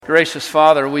Gracious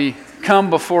Father, we come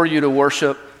before you to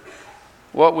worship.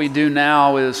 What we do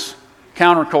now is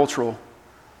countercultural.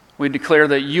 We declare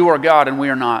that you are God and we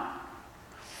are not.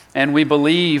 And we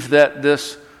believe that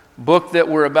this book that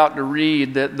we're about to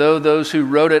read, that though those who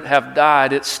wrote it have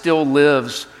died, it still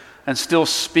lives and still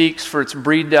speaks, for it's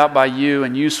breathed out by you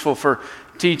and useful for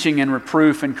teaching and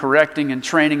reproof and correcting and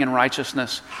training in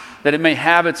righteousness, that it may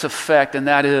have its effect, and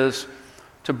that is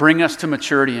to bring us to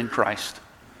maturity in Christ.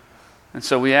 And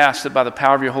so we ask that by the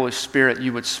power of your Holy Spirit,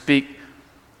 you would speak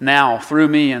now through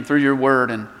me and through your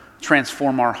word and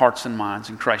transform our hearts and minds.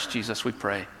 In Christ Jesus we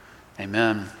pray.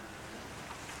 Amen.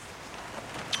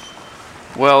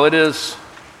 Well, it is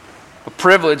a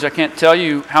privilege. I can't tell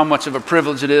you how much of a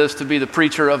privilege it is to be the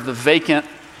preacher of the vacant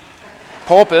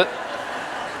pulpit.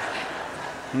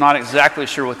 I'm not exactly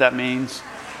sure what that means.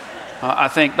 I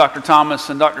think Dr. Thomas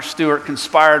and Dr. Stewart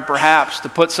conspired perhaps to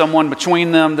put someone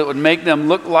between them that would make them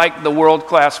look like the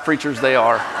world-class preachers they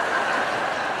are.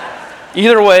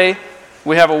 Either way,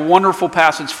 we have a wonderful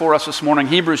passage for us this morning,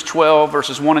 Hebrews 12,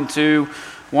 verses 1 and 2,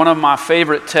 one of my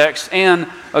favorite texts, and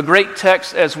a great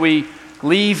text as we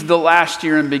leave the last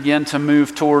year and begin to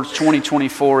move towards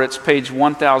 2024. It's page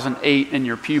 1008 in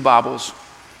your pew Bibles,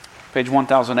 page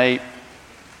 1008.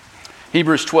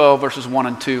 Hebrews 12, verses 1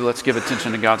 and 2. Let's give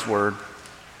attention to God's word.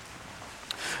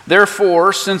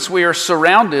 Therefore, since we are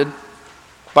surrounded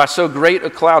by so great a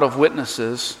cloud of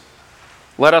witnesses,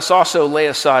 let us also lay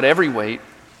aside every weight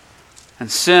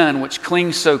and sin which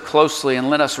clings so closely, and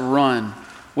let us run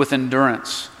with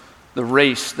endurance the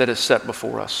race that is set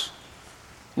before us,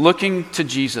 looking to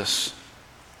Jesus,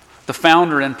 the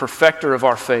founder and perfecter of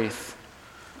our faith,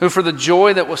 who for the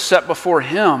joy that was set before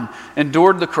him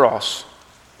endured the cross,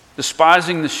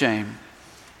 despising the shame,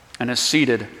 and is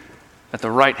seated at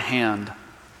the right hand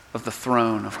of the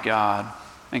throne of God.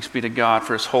 Thanks be to God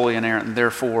for his holy, inerrant, and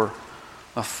therefore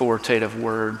authoritative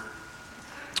word.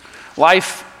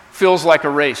 Life feels like a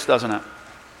race, doesn't it?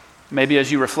 Maybe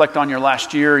as you reflect on your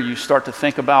last year, you start to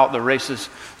think about the races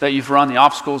that you've run, the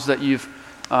obstacles that you've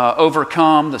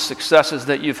overcome, the successes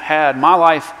that you've had. My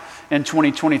life in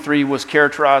 2023 was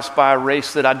characterized by a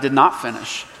race that I did not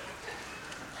finish.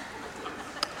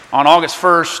 On August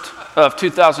 1st of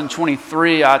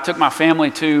 2023, I took my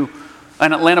family to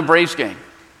an Atlanta Braves game.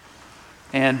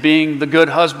 And being the good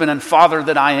husband and father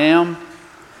that I am,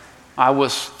 I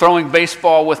was throwing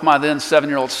baseball with my then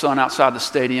 7-year-old son outside the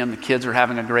stadium. The kids are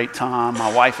having a great time.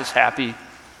 My wife is happy.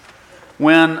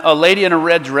 When a lady in a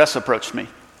red dress approached me.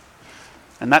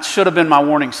 And that should have been my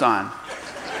warning sign.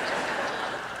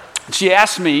 She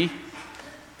asked me,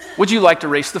 "Would you like to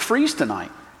race the Freeze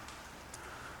tonight?"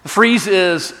 The Freeze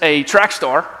is a track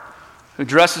star who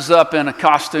dresses up in a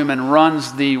costume and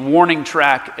runs the warning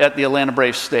track at the Atlanta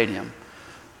Braves Stadium.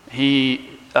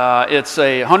 It's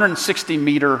a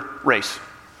 160-meter race.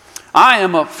 I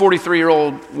am a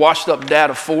 43-year-old washed-up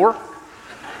dad of 4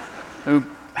 who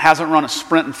hasn't run a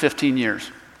sprint in 15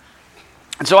 years.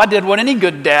 And so I did what any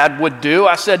good dad would do.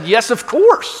 I said, "Yes, of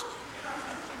course."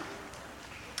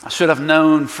 I should have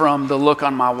known from the look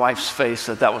on my wife's face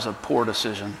that that was a poor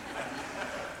decision.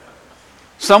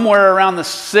 Somewhere around the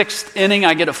 6th inning,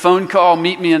 I get a phone call,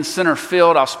 "Meet me in center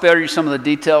field." I'll spare you some of the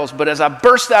details, but as I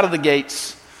burst out of the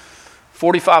gates,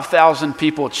 45,000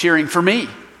 people cheering for me.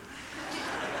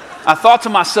 I thought to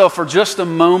myself for just a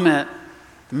moment,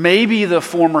 maybe the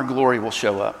former glory will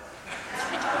show up.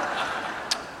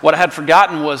 What I had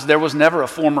forgotten was there was never a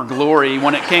former glory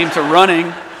when it came to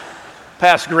running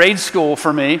past grade school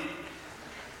for me.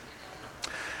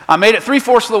 I made it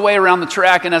 3/4 of the way around the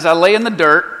track, and as I lay in the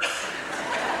dirt,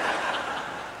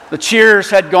 the cheers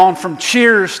had gone from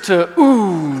cheers to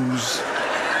oohs.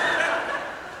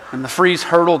 And the Freeze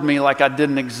hurdled me like I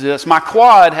didn't exist. My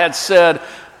quad had said,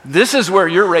 "This is where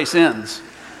your race ends."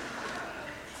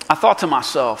 I thought to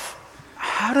myself,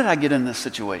 how did I get in this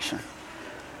situation?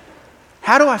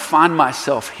 How do I find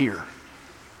myself here?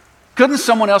 Couldn't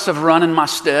someone else have run in my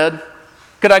stead?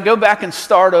 Could I go back and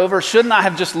start over? Shouldn't I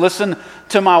have just listened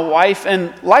to my wife?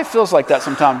 And life feels like that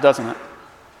sometimes, doesn't it?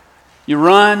 You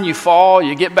run, you fall,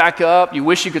 you get back up, you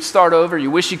wish you could start over, you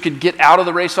wish you could get out of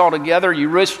the race altogether, you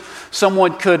wish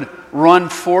someone could run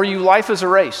for you. Life is a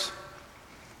race.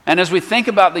 And as we think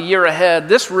about the year ahead,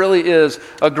 this really is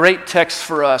a great text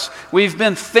for us. We've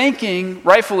been thinking,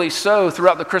 rightfully so,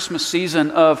 throughout the Christmas season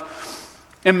of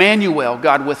Emmanuel,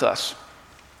 God with us.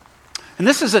 And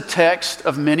this is a text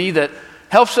of many that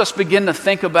helps us begin to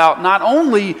think about not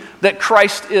only that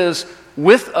Christ is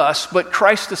with us, but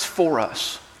Christ is for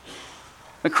us.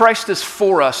 That Christ is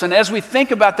for us. And as we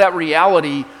think about that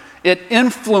reality, it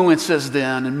influences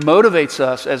then and motivates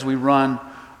us as we run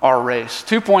our race.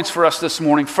 2 points for us this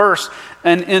morning. First,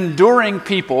 an enduring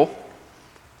people,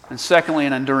 and secondly,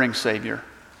 an enduring Savior.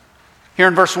 Here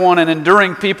in verse 1, an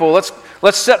enduring people.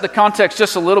 Let's set the context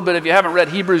just a little bit if you haven't read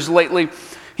Hebrews lately.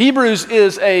 Hebrews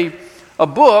is a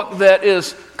book that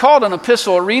is called an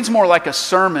epistle. It reads more like a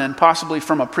sermon, possibly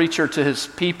from a preacher to his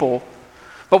people.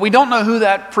 But we don't know who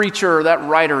that preacher or that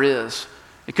writer is.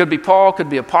 It could be Paul, could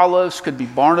be Apollos, could be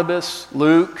Barnabas,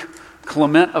 Luke,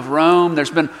 Clement of Rome.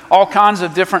 There's been all kinds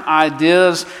of different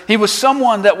ideas. He was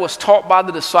someone that was taught by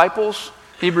the disciples.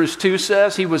 Hebrews 2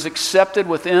 says he was accepted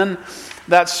within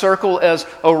that circle as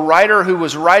a writer who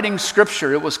was writing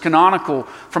Scripture. It was canonical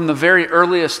from the very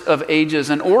earliest of ages.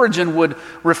 And Origen would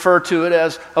refer to it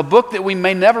as a book that we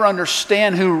may never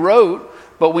understand who wrote,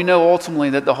 but we know ultimately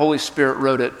that the Holy Spirit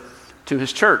wrote it to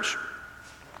his church.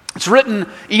 It's written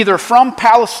either from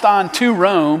Palestine to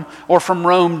Rome or from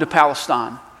Rome to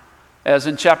Palestine. As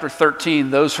in chapter 13,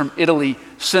 those from Italy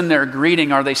send their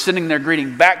greeting. Are they sending their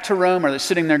greeting back to Rome? Are they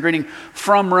sending their greeting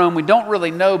from Rome? We don't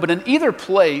really know, but in either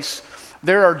place,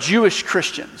 there are Jewish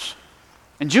Christians.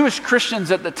 And Jewish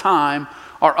Christians at the time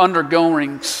are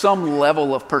undergoing some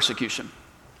level of persecution.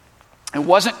 It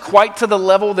wasn't quite to the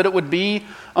level that it would be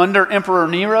under Emperor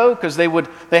Nero, because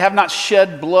they have not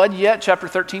shed blood yet, chapter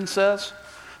 13 says.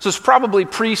 So it's probably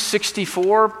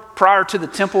pre-64, prior to the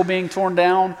temple being torn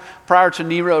down, prior to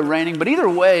Nero reigning. But either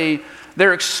way,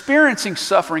 they're experiencing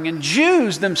suffering. And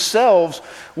Jews themselves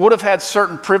would have had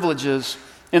certain privileges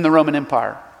in the Roman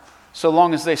Empire, so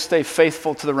long as they stay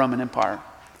faithful to the Roman Empire.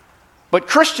 But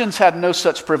Christians had no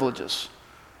such privileges.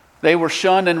 They were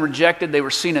shunned and rejected. They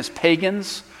were seen as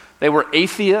pagans. They were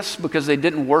atheists because they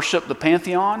didn't worship the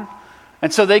pantheon.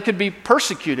 And so they could be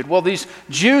persecuted. Well, these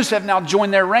Jews have now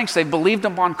joined their ranks. They've believed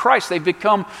upon Christ. They've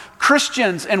become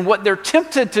Christians. And what they're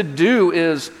tempted to do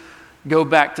is go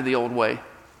back to the old way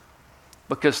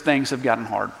because things have gotten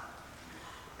hard.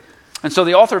 And so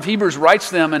the author of Hebrews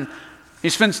writes them, and he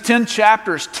spends 10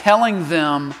 chapters telling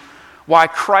them why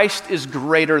Christ is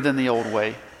greater than the old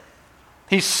way.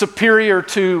 He's superior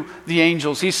to the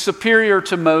angels. He's superior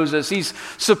to Moses. He's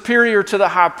superior to the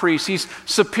high priest. He's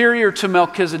superior to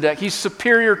Melchizedek. He's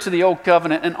superior to the old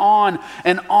covenant, and on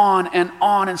and on and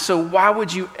on. And so why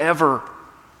would you ever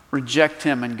reject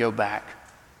him and go back?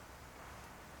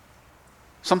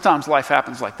 Sometimes life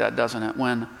happens like that, doesn't it?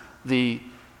 When the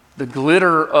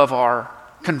glitter of our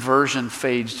conversion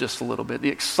fades just a little bit. The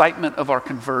excitement of our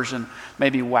conversion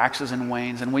maybe waxes and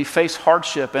wanes, and we face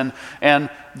hardship, and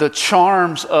the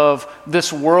charms of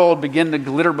this world begin to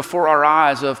glitter before our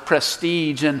eyes, of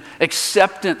prestige and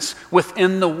acceptance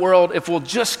within the world, if we'll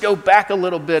just go back a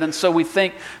little bit. And so we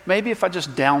think, maybe if I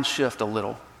just downshift a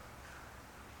little,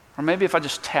 or maybe if I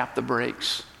just tap the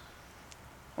brakes,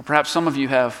 or perhaps some of you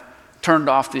have turned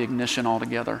off the ignition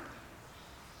altogether.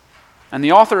 And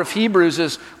the author of Hebrews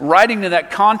is writing to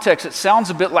that context. It sounds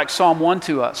a bit like Psalm 1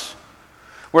 to us,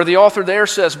 where the author there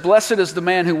says, "Blessed is the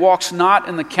man who walks not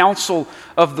in the counsel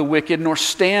of the wicked, nor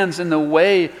stands in the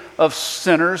way of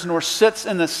sinners, nor sits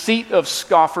in the seat of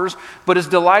scoffers, but his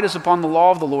delight is upon the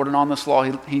law of the Lord, and on this law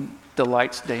he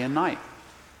delights day and night."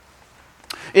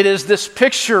 It is this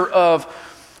picture of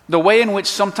the way in which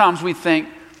sometimes we think,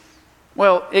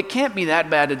 well, it can't be that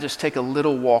bad to just take a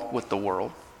little walk with the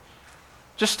world.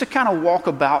 Just to kind of walk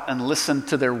about and listen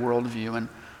to their worldview and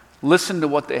listen to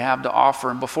what they have to offer.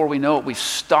 And before we know it, we've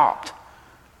stopped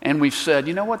and we've said,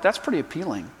 you know what, that's pretty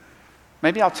appealing.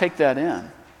 Maybe I'll take that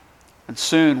in. And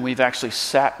soon we've actually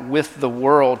sat with the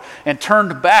world and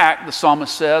turned back, the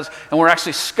psalmist says, and we're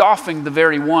actually scoffing the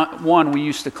very one we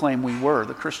used to claim we were,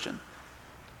 the Christian.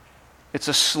 It's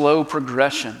a slow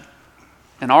progression.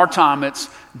 In our time, it's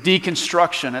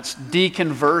deconstruction, it's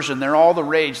deconversion. They're all the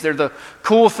rage. They're the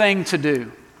cool thing to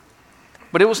do.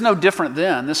 But it was no different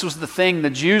then. This was the thing the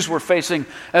Jews were facing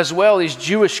as well. These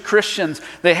Jewish Christians,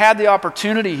 they had the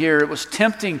opportunity here. It was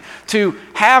tempting to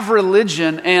have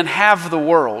religion and have the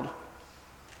world,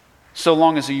 so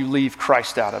long as you leave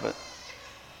Christ out of it.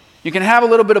 You can have a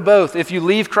little bit of both if you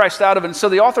leave Christ out of it. And so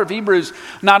the author of Hebrews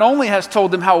not only has told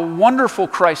them how wonderful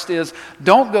Christ is,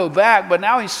 don't go back, but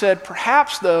now he said,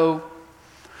 perhaps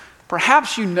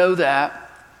you know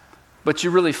that, but you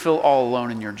really feel all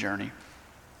alone in your journey.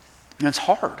 And it's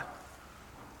hard.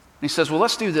 And he says, well,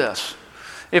 let's do this.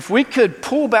 If we could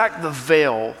pull back the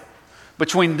veil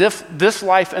between this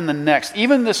life and the next,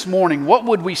 even this morning, what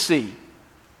would we see?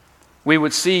 We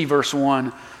would see, verse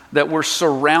 1, that we're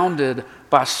surrounded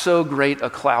by so great a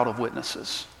cloud of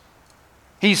witnesses.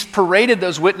 He's paraded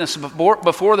those witnesses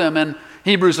before them in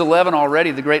Hebrews 11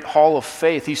 already, the great hall of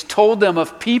faith. He's told them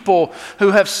of people who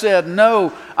have said,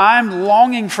 no, I'm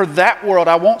longing for that world.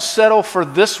 I won't settle for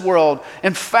this world.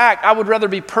 In fact, I would rather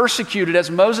be persecuted,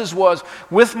 as Moses was,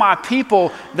 with my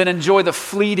people than enjoy the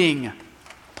fleeting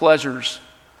pleasures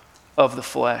of the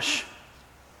flesh.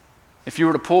 If you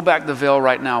were to pull back the veil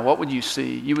right now, what would you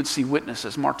see? You would see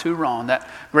witnesses, marturon, that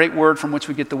great word from which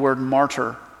we get the word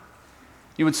martyr.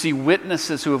 You would see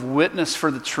witnesses who have witnessed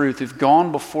for the truth, who've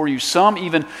gone before you, some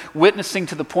even witnessing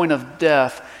to the point of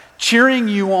death, cheering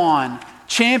you on,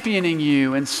 championing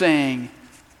you, and saying,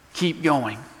 keep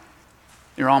going.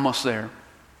 You're almost there.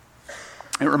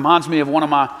 It reminds me of one of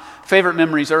my favorite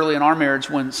memories early in our marriage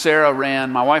when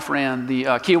my wife ran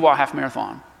the Kiowa Half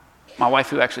Marathon. My wife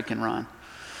who actually can run.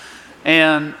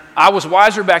 And I was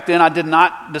wiser back then. I did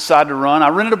not decide to run. I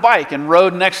rented a bike and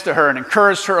rode next to her and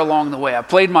encouraged her along the way. I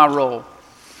played my role.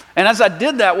 And as I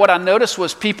did that, what I noticed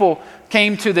was people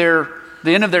came to the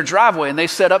end of their driveway and they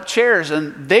set up chairs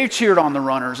and they cheered on the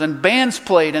runners, and bands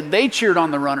played and they cheered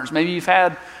on the runners. Maybe you've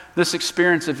had this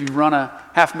experience if you run a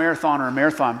half marathon or a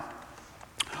marathon.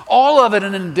 All of it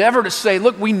an endeavor to say,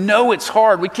 look, we know it's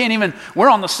hard. We're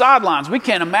on the sidelines. We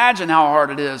can't imagine how hard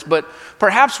it is. But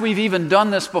perhaps we've even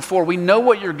done this before. We know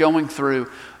what you're going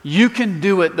through. You can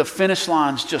do it. The finish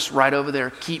line's just right over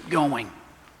there. Keep going.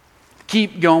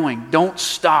 Keep going. Don't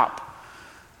stop.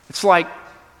 It's like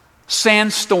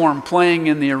Sandstorm playing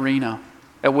in the arena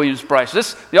at Williams-Brice.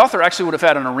 The author actually would have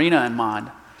had an arena in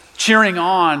mind, cheering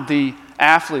on the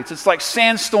athletes. It's like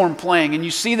Sandstorm playing, and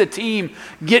you see the team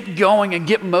get going and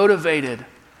get motivated,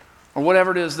 or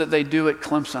whatever it is that they do at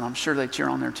Clemson. I'm sure they cheer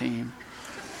on their team.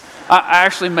 I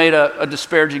actually made a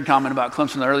disparaging comment about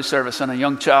Clemson in the early service, and a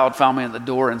young child found me at the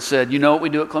door and said, you know what we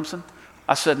do at Clemson?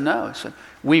 I said, no. He said,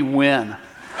 we win.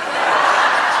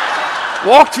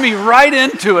 Walked me right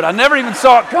into it. I never even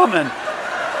saw it coming.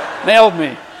 Nailed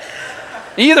me.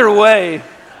 Either way,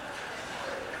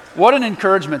 what an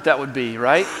encouragement that would be,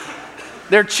 right?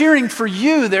 They're cheering for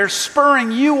you. They're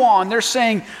spurring you on. They're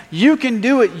saying, you can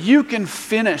do it. You can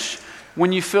finish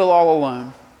when you feel all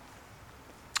alone.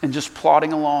 And just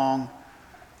plodding along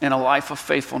in a life of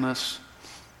faithfulness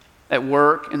at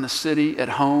work, in the city, at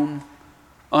home,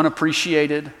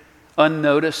 unappreciated,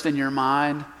 unnoticed in your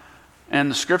mind. And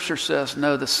the scripture says,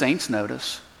 no, the saints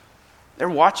notice. They're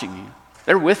watching you.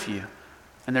 They're with you.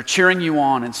 And they're cheering you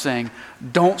on and saying,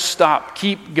 don't stop,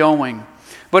 keep going.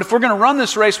 But if we're going to run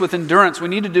this race with endurance, we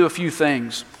need to do a few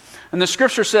things. And the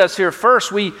scripture says here,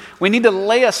 first, we need to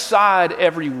lay aside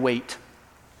every weight.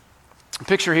 The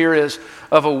picture here is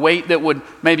of a weight that would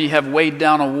maybe have weighed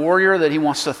down a warrior that he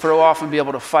wants to throw off and be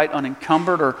able to fight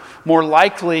unencumbered, or more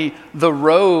likely the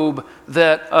robe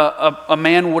that a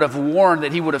man would have worn,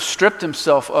 that he would have stripped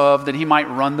himself of, that he might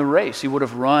run the race. He would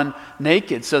have run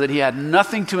naked so that he had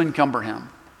nothing to encumber him.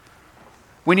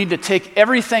 We need to take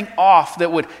everything off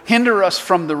that would hinder us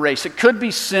from the race. It could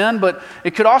be sin, but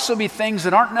it could also be things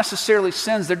that aren't necessarily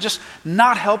sins. They're just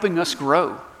not helping us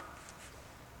grow.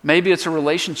 Maybe it's a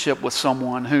relationship with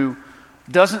someone who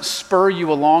doesn't spur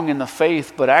you along in the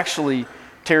faith, but actually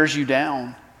tears you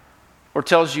down, or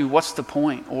tells you, what's the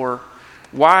point? Or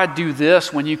why do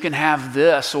this when you can have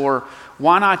this? Or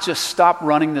why not just stop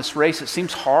running this race? It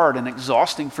seems hard and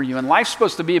exhausting for you. And life's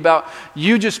supposed to be about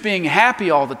you just being happy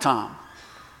all the time.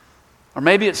 Or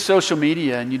maybe it's social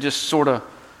media and you just sort of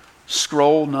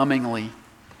scroll numbingly,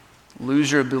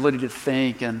 lose your ability to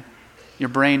think and your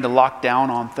brain to lock down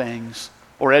on things.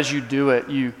 Or as you do it,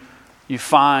 you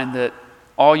find that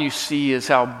all you see is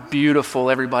how beautiful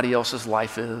everybody else's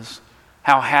life is,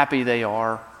 how happy they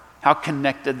are, how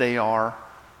connected they are,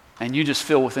 and you just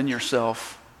feel within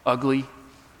yourself ugly,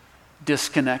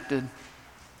 disconnected,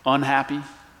 unhappy.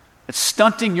 It's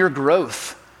stunting your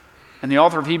growth. And the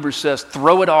author of Hebrews says,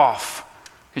 throw it off,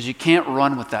 because you can't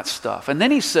run with that stuff. And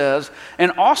then he says,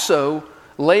 and also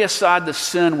lay aside the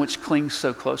sin which clings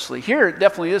so closely. Here it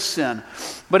definitely is sin,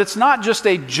 but it's not just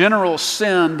a general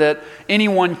sin that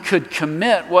anyone could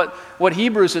commit. What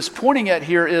Hebrews is pointing at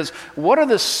here is, what are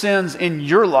the sins in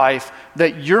your life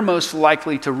that you're most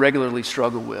likely to regularly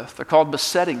struggle with? They're called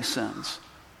besetting sins.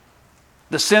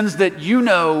 The sins that you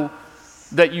know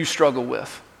that you struggle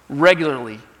with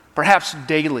regularly, perhaps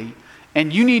daily.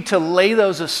 And you need to lay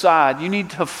those aside. You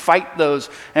need to fight those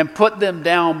and put them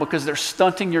down, because they're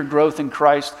stunting your growth in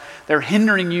Christ. They're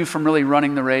hindering you from really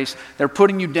running the race. They're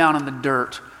putting you down in the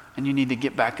dirt, and you need to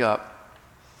get back up.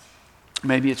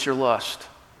 Maybe it's your lust.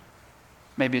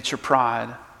 Maybe it's your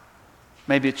pride.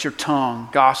 Maybe it's your tongue,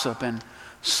 gossip and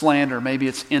slander. Maybe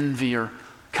it's envy or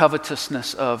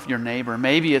covetousness of your neighbor.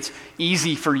 Maybe it's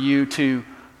easy for you to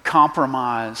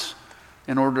compromise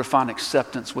in order to find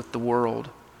acceptance with the world.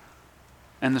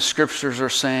 And the scriptures are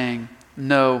saying,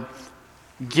 no,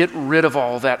 get rid of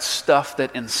all that stuff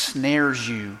that ensnares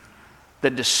you,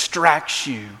 that distracts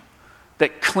you,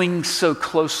 that clings so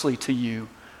closely to you,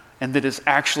 and that is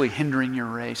actually hindering your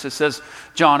race. It says,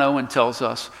 John Owen tells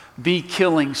us, be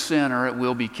killing sin or it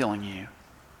will be killing you.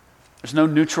 There's no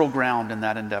neutral ground in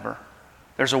that endeavor.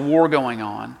 There's a war going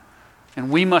on. And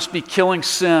we must be killing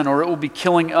sin or it will be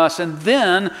killing us. And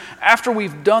then, after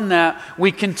we've done that,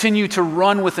 we continue to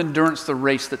run with endurance the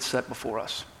race that's set before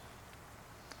us.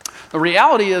 The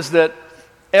reality is that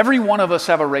every one of us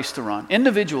have a race to run,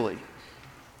 individually.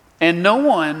 And no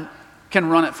one can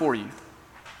run it for you.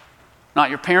 Not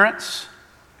your parents,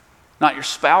 not your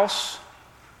spouse,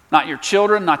 not your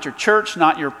children, not your church,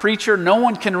 not your preacher. No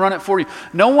one can run it for you.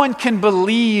 No one can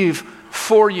believe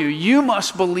for you. You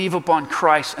must believe upon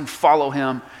Christ and follow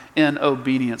him in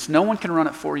obedience. No one can run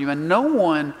it for you. And no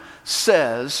one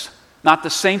says, not the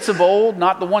saints of old,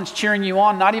 not the ones cheering you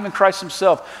on, not even Christ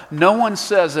himself, no one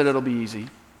says that it'll be easy.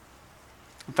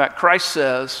 In fact, Christ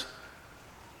says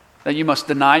that you must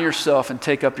deny yourself and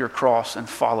take up your cross and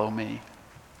follow me.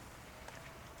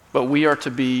 But we are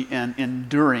to be an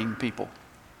enduring people.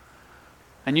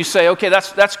 And you say, okay,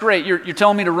 that's great. You're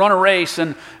telling me to run a race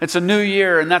and it's a new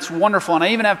year and that's wonderful. And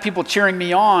I even have people cheering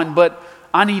me on, but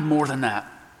I need more than that.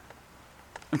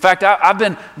 In fact, I've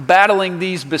been battling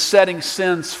these besetting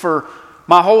sins for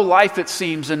my whole life, it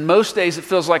seems. And most days it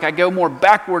feels like I go more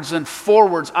backwards than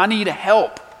forwards. I need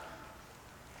help.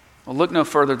 Well, look no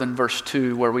further than verse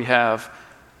 2 where we have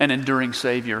an enduring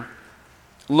Savior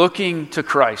looking to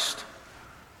Christ,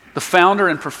 the founder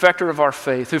and perfecter of our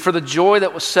faith, who for the joy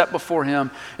that was set before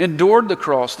him endured the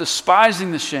cross,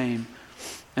 despising the shame,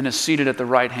 and is seated at the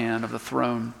right hand of the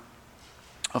throne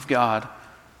of God.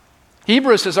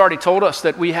 Hebrews has already told us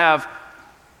that we have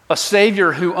a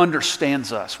Savior who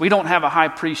understands us. We don't have a high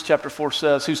priest, chapter 4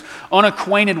 says, who's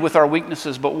unacquainted with our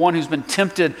weaknesses, but one who's been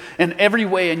tempted in every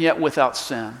way and yet without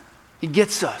sin. He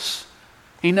gets us.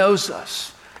 He knows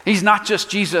us. He's not just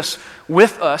Jesus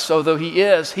with us, although he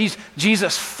is. He's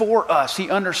Jesus for us.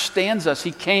 He understands us.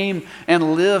 He came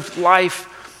and lived life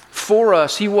for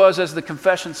us. He was, as the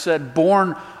confession said,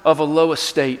 born of a low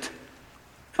estate,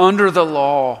 under the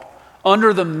law,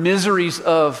 under the miseries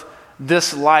of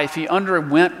this life. He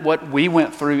underwent what we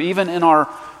went through. Even in our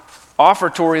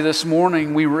offertory this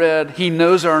morning, we read, he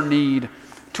knows our need.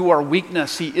 To our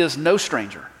weakness, he is no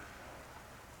stranger.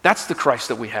 That's the Christ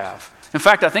that we have. In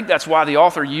fact, I think that's why the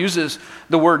author uses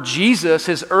the word Jesus,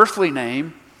 his earthly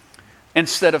name,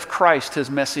 instead of Christ, his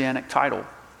messianic title.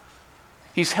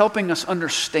 He's helping us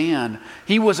understand.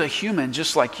 He was a human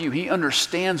just like you. He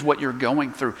understands what you're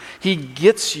going through. He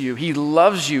gets you. He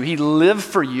loves you. He lived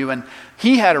for you, and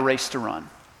he had a race to run.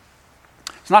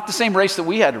 It's not the same race that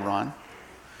we had to run.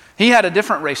 He had a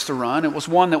different race to run. It was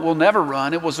one that we'll never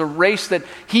run. It was a race that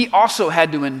he also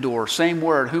had to endure. Same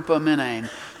word, hupomene,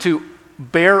 to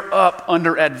bear up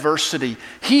under adversity.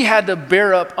 He had to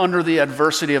bear up under the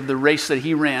adversity of the race that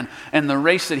he ran. And the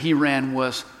race that he ran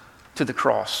was to the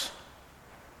cross,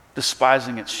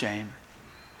 despising its shame.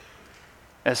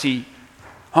 As he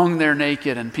hung there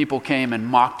naked and people came and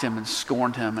mocked him and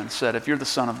scorned him and said, if you're the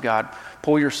Son of God,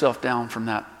 pull yourself down from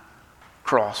that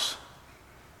cross.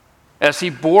 As he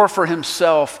bore for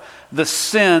himself the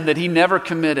sin that he never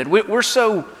committed. We're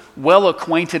so well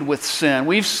acquainted with sin.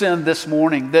 We've sinned this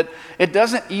morning that it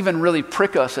doesn't even really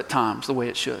prick us at times the way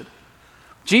it should.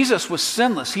 Jesus was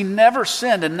sinless. He never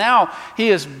sinned, and now he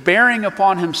is bearing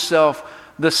upon himself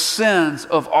the sins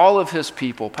of all of his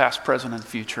people, past, present, and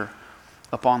future,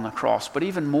 upon the cross. But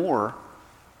even more,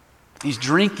 he's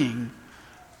drinking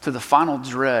to the final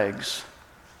dregs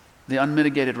the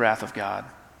unmitigated wrath of God.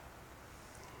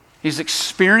 He's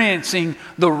experiencing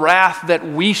the wrath that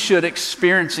we should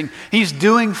experiencing. He's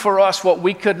doing for us what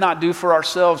we could not do for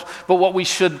ourselves, but what we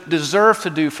should deserve to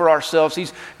do for ourselves.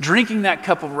 He's drinking that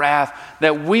cup of wrath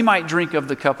that we might drink of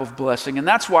the cup of blessing. And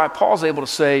that's why Paul's able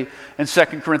to say in 2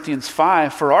 Corinthians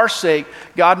 5, for our sake,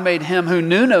 God made him who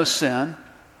knew no sin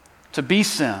to be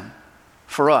sin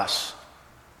for us,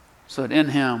 so that in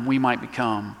him we might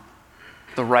become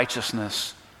the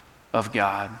righteousness of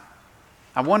God.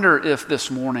 I wonder if this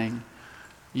morning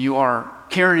you are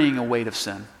carrying a weight of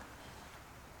sin.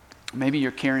 Maybe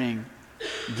you're carrying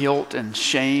guilt and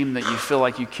shame that you feel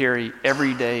like you carry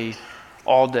every day,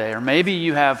 all day. Or maybe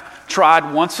you have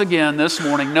tried once again this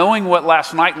morning, knowing what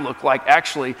last night looked like,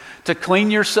 actually, to clean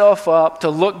yourself up, to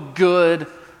look good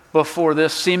before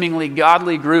this seemingly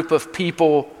godly group of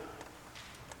people.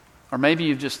 Or maybe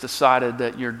you've just decided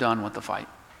that you're done with the fight.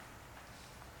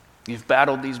 You've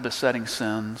battled these besetting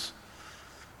sins.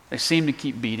 They seem to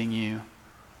keep beating you.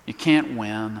 You can't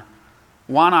win.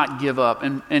 Why not give up?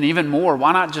 And even more,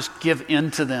 why not just give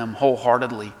in to them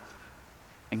wholeheartedly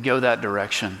and go that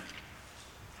direction?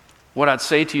 What I'd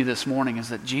say to you this morning is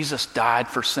that Jesus died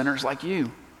for sinners like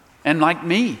you and like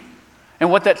me. And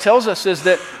what that tells us is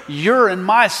that your and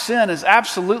my sin is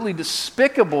absolutely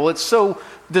despicable. It's so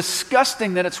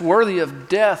disgusting that it's worthy of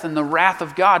death and the wrath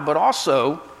of God, but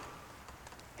also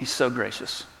He's so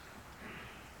gracious.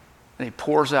 And He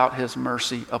pours out His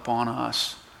mercy upon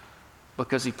us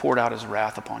because He poured out His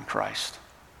wrath upon Christ.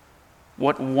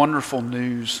 What wonderful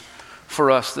news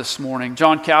for us this morning.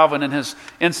 John Calvin, in his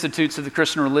Institutes of the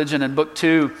Christian Religion in Book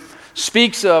 2,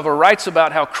 speaks of or writes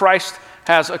about how Christ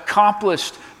has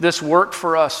accomplished this work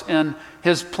for us in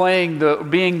His being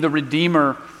the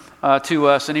Redeemer to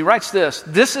us. And he writes this: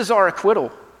 "This is our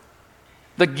acquittal.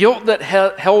 The guilt that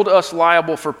held us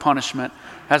liable for punishment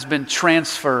has been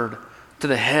transferred to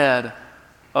the head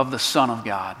of the Son of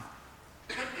God."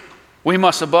 We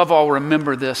must above all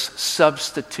remember this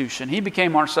substitution. He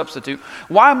became our substitute.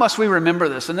 Why must we remember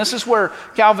this? And this is where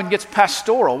Calvin gets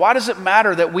pastoral. Why does it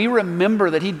matter that we remember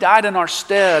that He died in our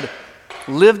stead,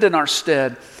 lived in our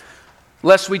stead,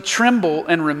 lest we tremble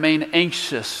and remain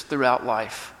anxious throughout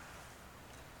life,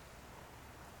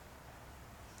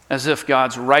 as if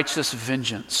God's righteous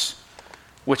vengeance,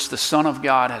 which the Son of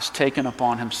God has taken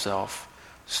upon Himself,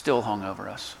 still hung over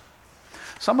us?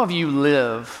 Some of you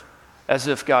live as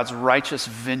if God's righteous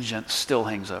vengeance still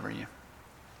hangs over you.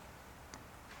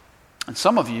 And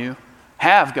some of you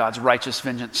have God's righteous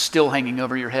vengeance still hanging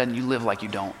over your head, and you live like you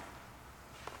don't.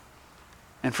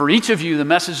 And for each of you, the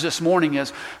message this morning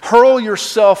is hurl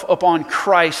yourself upon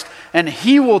Christ, and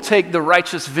He will take the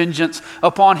righteous vengeance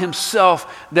upon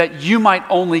Himself, that you might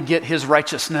only get His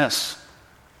righteousness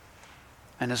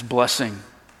and His blessing.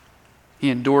 He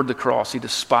endured the cross. He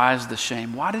despised the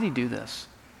shame. Why did He do this?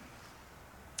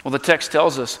 Well, the text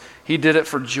tells us He did it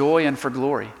for joy and for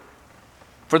glory.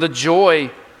 For the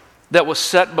joy that was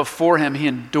set before Him, He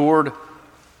endured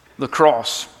the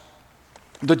cross.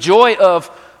 The joy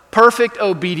of perfect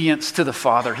obedience to the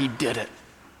Father, He did it.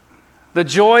 The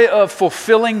joy of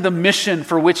fulfilling the mission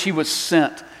for which He was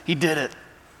sent, He did it.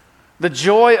 The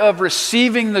joy of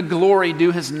receiving the glory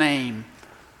due His name,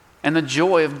 and the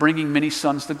joy of bringing many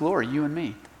sons to glory, you and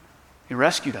me. He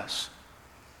rescued us.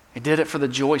 He did it for the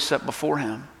joy set before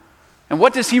Him. And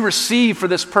what does He receive for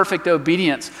this perfect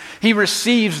obedience? He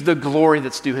receives the glory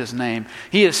that's due His name.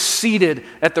 He is seated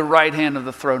at the right hand of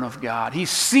the throne of God. He's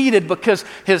seated because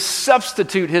His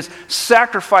substitute, His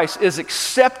sacrifice is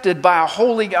accepted by a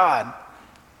holy God.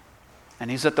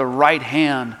 And He's at the right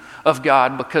hand of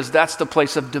God because that's the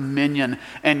place of dominion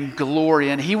and glory.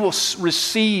 And He will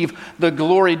receive the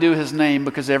glory due His name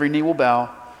because every knee will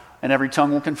bow and every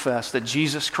tongue will confess that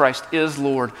Jesus Christ is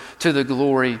Lord, to the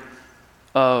glory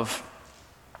of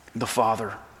the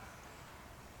Father.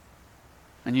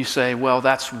 And you say, well,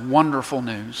 that's wonderful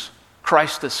news.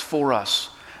 Christ is for us.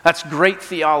 That's great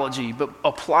theology, but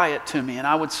apply it to me. And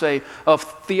I would say,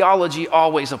 theology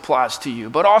always applies to you.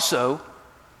 But also,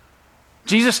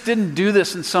 Jesus didn't do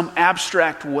this in some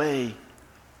abstract way.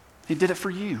 He did it for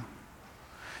you.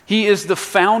 He is the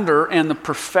founder and the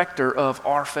perfecter of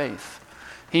our faith.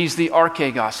 He's the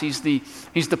archegos.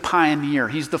 He's the pioneer.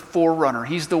 He's the forerunner.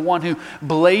 He's the one who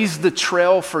blazed the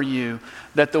trail for you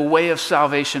that the way of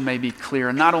salvation may be clear.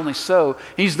 And not only so,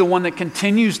 He's the one that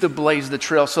continues to blaze the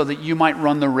trail so that you might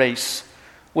run the race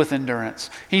with endurance.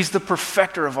 He's the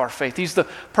perfecter of our faith. He's the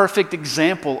perfect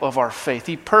example of our faith.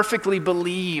 He perfectly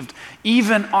believed,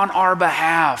 even on our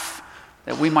behalf,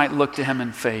 that we might look to Him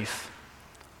in faith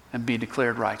and be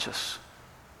declared righteous.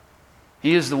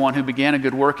 He is the one who began a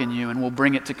good work in you and will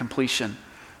bring it to completion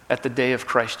at the day of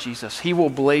Christ Jesus. He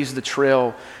will blaze the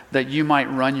trail that you might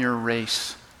run your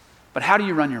race. But how do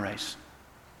you run your race?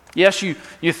 Yes, you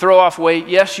throw off weight.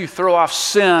 Yes, you throw off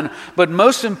sin. But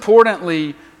most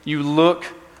importantly, you look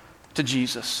to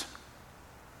Jesus.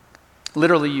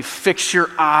 Literally, you fix your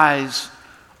eyes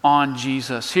on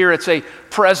Jesus. Here it's a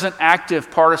present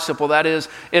active participle. That is,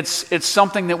 it's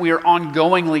something that we are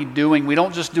ongoingly doing. We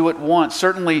don't just do it once.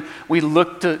 Certainly, we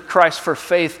look to Christ for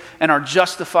faith and are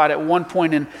justified at one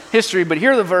point in history. But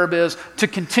here the verb is to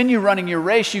continue running your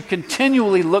race. You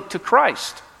continually look to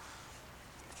Christ.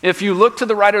 If you look to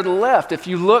the right or the left, if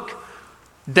you look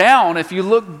down, if you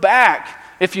look back,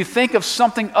 if you think of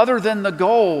something other than the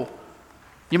goal,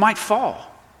 you might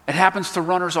fall. It happens to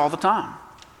runners all the time.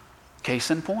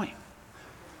 Case in point.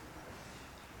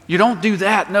 You don't do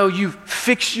that. No, you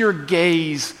fix your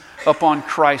gaze upon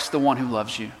Christ, the one who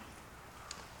loves you,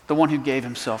 the one who gave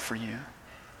Himself for you,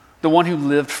 the one who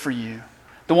lived for you,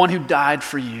 the one who died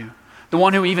for you, The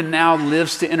one who even now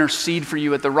lives to intercede for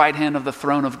you at the right hand of the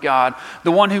throne of God.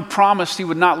 The one who promised he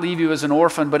would not leave you as an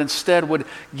orphan, but instead would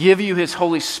give you his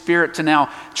Holy Spirit to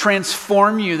now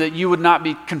transform you, that you would not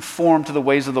be conformed to the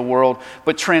ways of the world,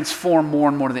 but transform more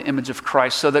and more to the image of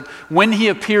Christ, so that when he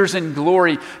appears in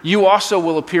glory, you also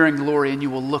will appear in glory and you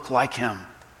will look like him.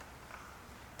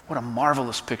 What a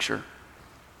marvelous picture.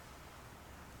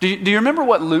 Do you remember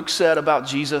what Luke said about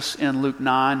Jesus in Luke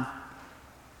 9?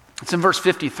 It's in verse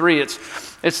 53.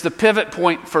 It's the pivot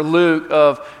point for Luke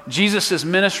of Jesus'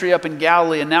 ministry up in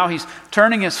Galilee, and now he's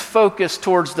turning his focus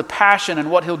towards the passion and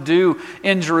what he'll do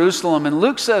in Jerusalem. And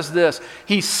Luke says this: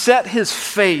 he set his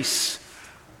face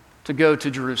to go to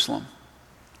Jerusalem.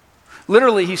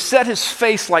 Literally, he set his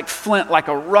face like flint, like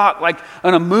a rock, like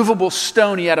an immovable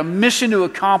stone. He had a mission to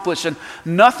accomplish, and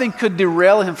nothing could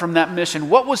derail him from that mission.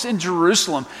 What was in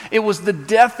Jerusalem? It was the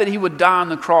death that he would die on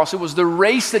the cross. It was the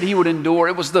race that he would endure.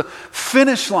 It was the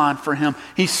finish line for him.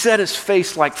 He set his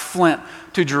face like flint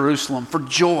to Jerusalem for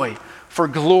joy, for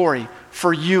glory,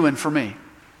 for you and for me.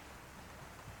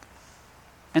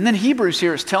 And then Hebrews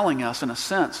here is telling us, in a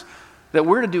sense, that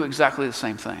we're to do exactly the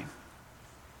same thing.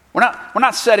 We're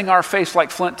not setting our face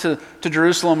like flint to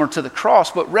Jerusalem or to the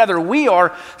cross, but rather we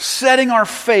are setting our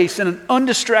face in an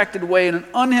undistracted way, in an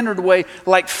unhindered way,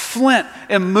 like flint,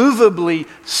 immovably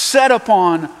set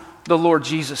upon the Lord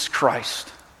Jesus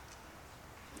Christ,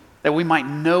 that we might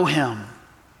know him,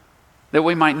 that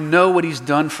we might know what he's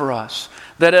done for us,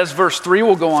 that, as verse 3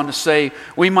 will go on to say,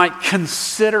 we might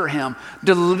consider him,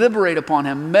 deliberate upon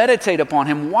him, meditate upon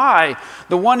him. Why?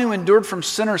 The one who endured from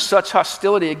sinners such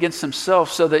hostility against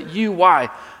himself, so that you, why,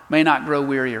 may not grow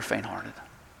weary or faint-hearted.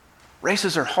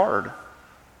 Races are hard.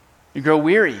 You grow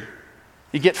weary.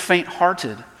 You get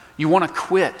faint-hearted. You want to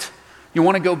quit. You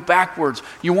want to go backwards.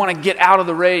 You want to get out of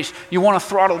the race. You want to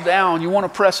throttle down. You want to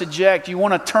press eject. You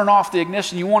want to turn off the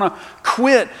ignition. You want to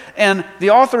quit. And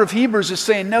the author of Hebrews is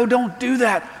saying, no, don't do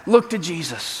that. Look to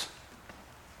Jesus.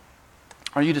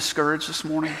 Are you discouraged this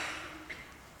morning?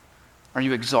 Are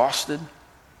you exhausted?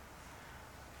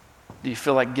 Do you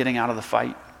feel like getting out of the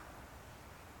fight?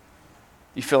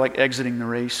 You feel like exiting the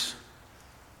race?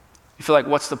 You feel like,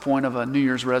 what's the point of a New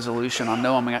Year's resolution? I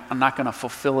know I'm not going to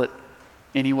fulfill it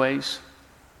anyways?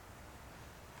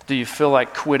 Do you feel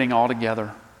like quitting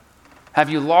altogether? Have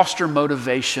you lost your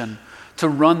motivation to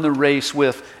run the race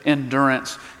with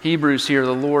endurance? Hebrews here,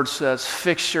 the Lord says,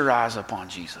 fix your eyes upon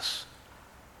Jesus.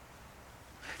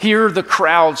 Hear the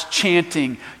crowds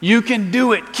chanting, you can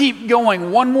do it, keep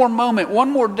going, one more moment,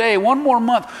 one more day, one more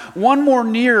month, one more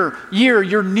year.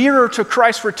 You're nearer to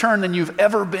Christ's return than you've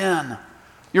ever been.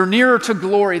 You're nearer to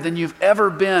glory than you've ever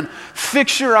been.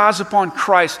 Fix your eyes upon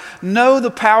Christ. Know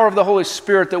the power of the Holy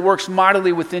Spirit that works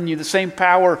mightily within you, the same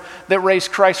power that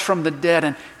raised Christ from the dead,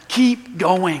 and keep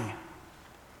going.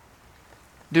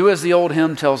 Do as the old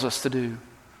hymn tells us to do.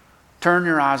 Turn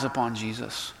your eyes upon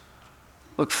Jesus.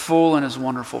 Look full in his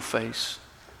wonderful face,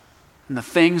 and the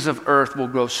things of earth will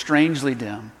grow strangely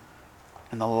dim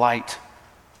in the light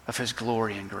of his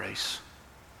glory and grace.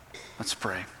 Let's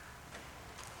pray.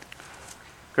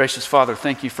 Gracious Father,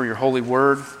 thank you for your holy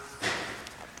word.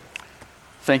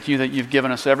 Thank you that you've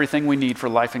given us everything we need for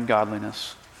life and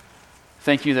godliness.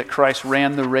 Thank you that Christ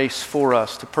ran the race for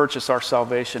us to purchase our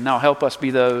salvation. Now help us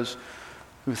be those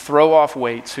who throw off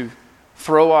weights, who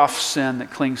throw off sin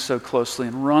that clings so closely,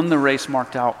 and run the race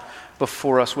marked out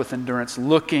before us with endurance,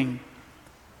 looking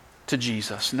to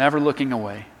Jesus, never looking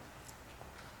away.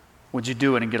 Would you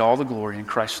do it and get all the glory in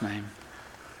Christ's name?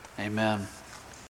 Amen.